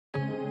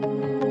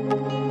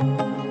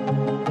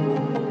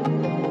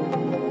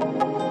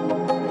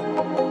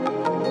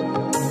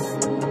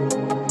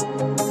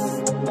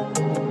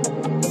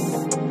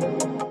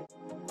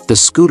The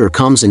scooter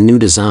comes in new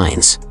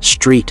designs: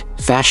 street,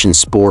 fashion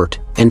sport,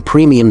 and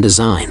premium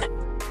design.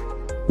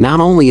 Not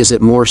only is it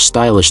more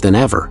stylish than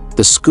ever,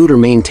 the scooter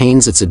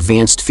maintains its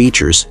advanced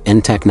features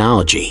and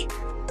technology.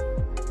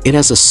 It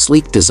has a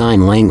sleek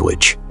design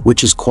language,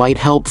 which is quite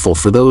helpful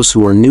for those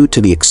who are new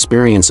to the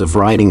experience of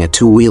riding a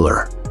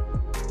two-wheeler.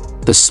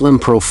 The slim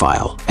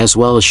profile, as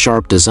well as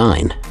sharp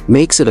design,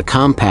 makes it a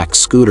compact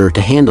scooter to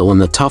handle in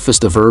the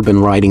toughest of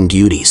urban riding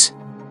duties.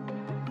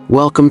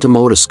 Welcome to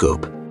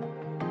Motoscoop.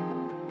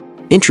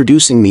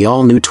 Introducing the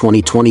all-new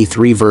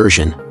 2023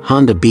 version,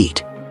 Honda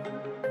BeAT.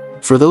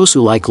 For those who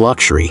like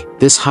luxury,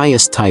 this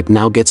highest type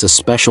now gets a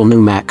special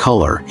new matte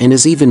color and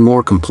is even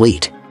more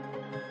complete.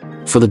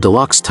 For the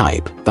deluxe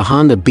type, the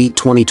Honda BeAT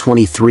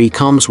 2023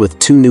 comes with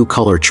two new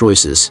color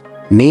choices,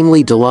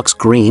 namely Deluxe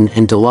Green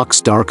and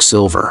Deluxe Dark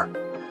Silver.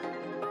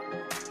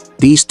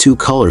 These two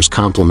colors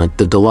complement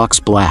the Deluxe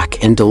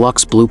Black and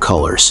Deluxe Blue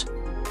colors.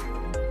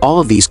 All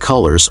of these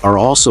colors are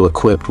also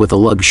equipped with a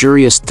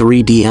luxurious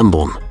 3D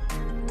emblem.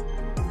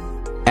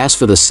 As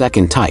for the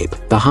second type,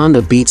 the Honda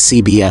BeAT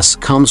CBS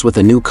comes with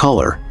a new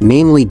color,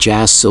 namely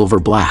Jazz Silver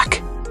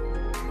Black.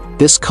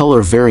 This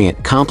color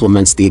variant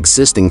complements the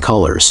existing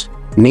colors,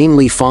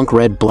 namely Funk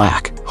Red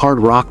Black, Hard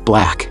Rock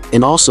Black,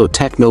 and also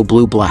Techno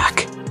Blue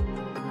Black.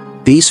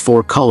 These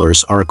four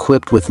colors are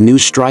equipped with new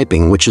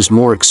striping, which is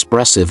more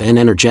expressive and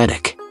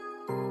energetic.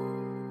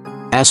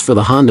 As for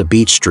the Honda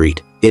BeAT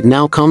Street, it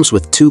now comes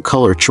with two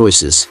color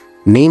choices,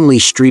 namely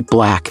Street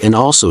Black and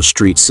also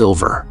Street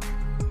Silver.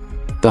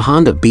 The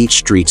Honda BeAT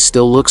Street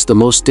still looks the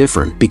most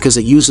different because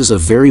it uses a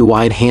very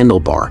wide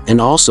handlebar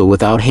and also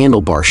without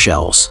handlebar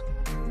shells.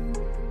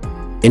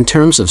 In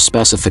terms of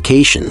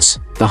specifications,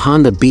 the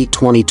Honda BeAT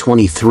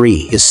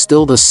 2023 is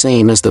still the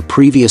same as the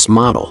previous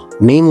model,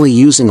 namely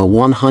using a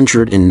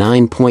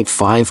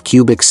 109.5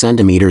 cubic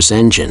centimeters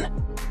engine.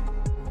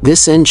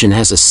 This engine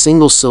has a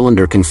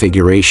single-cylinder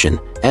configuration,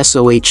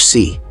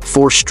 SOHC,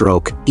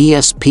 4-stroke,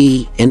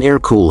 ESP, and air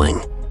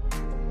cooling.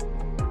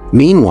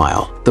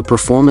 Meanwhile, the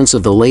performance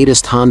of the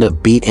latest Honda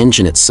BeAT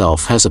engine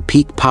itself has a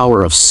peak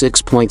power of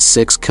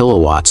 6.6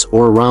 kilowatts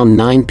or around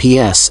 9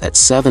 PS at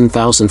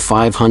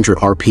 7,500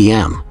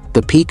 RPM.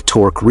 The peak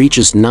torque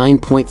reaches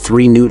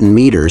 9.3 Newton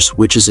meters,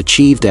 which is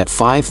achieved at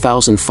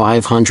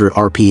 5,500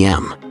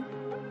 RPM.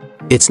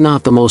 It's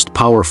not the most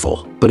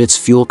powerful, but its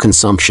fuel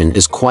consumption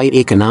is quite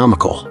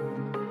economical.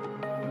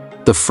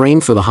 The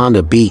frame for the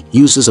Honda BeAT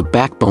uses a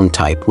backbone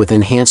type with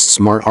enhanced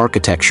smart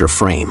architecture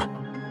frame.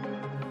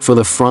 For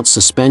the front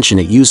suspension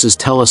it uses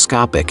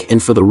telescopic,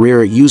 and for the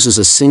rear it uses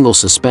a single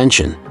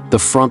suspension. The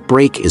front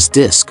brake is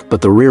disc,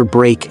 but the rear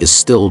brake is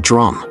still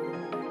drum.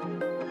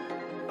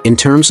 In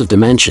terms of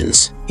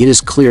dimensions, it is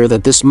clear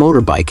that this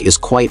motorbike is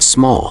quite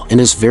small and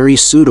is very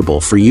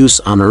suitable for use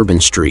on urban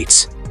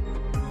streets.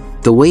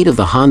 The weight of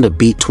the Honda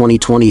BeAT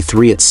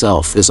 2023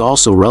 itself is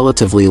also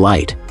relatively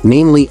light,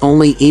 namely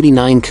only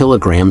 89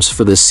 kilograms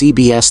for the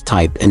CBS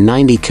type and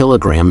 90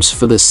 kilograms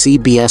for the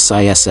CBS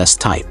ISS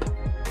type.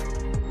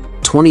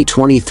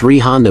 2023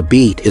 Honda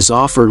BeAT is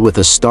offered with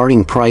a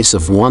starting price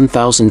of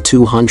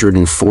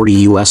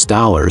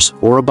 $1,240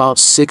 or about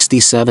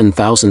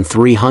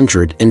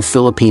 67,300 in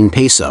Philippine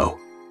peso.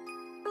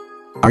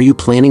 Are you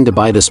planning to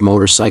buy this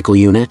motorcycle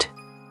unit?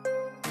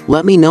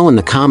 Let me know in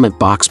the comment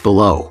box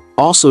below.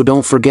 Also,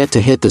 don't forget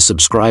to hit the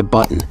subscribe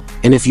button,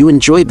 and if you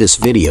enjoyed this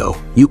video,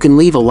 you can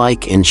leave a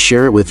like and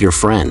share it with your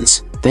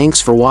friends.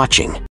 Thanks for watching.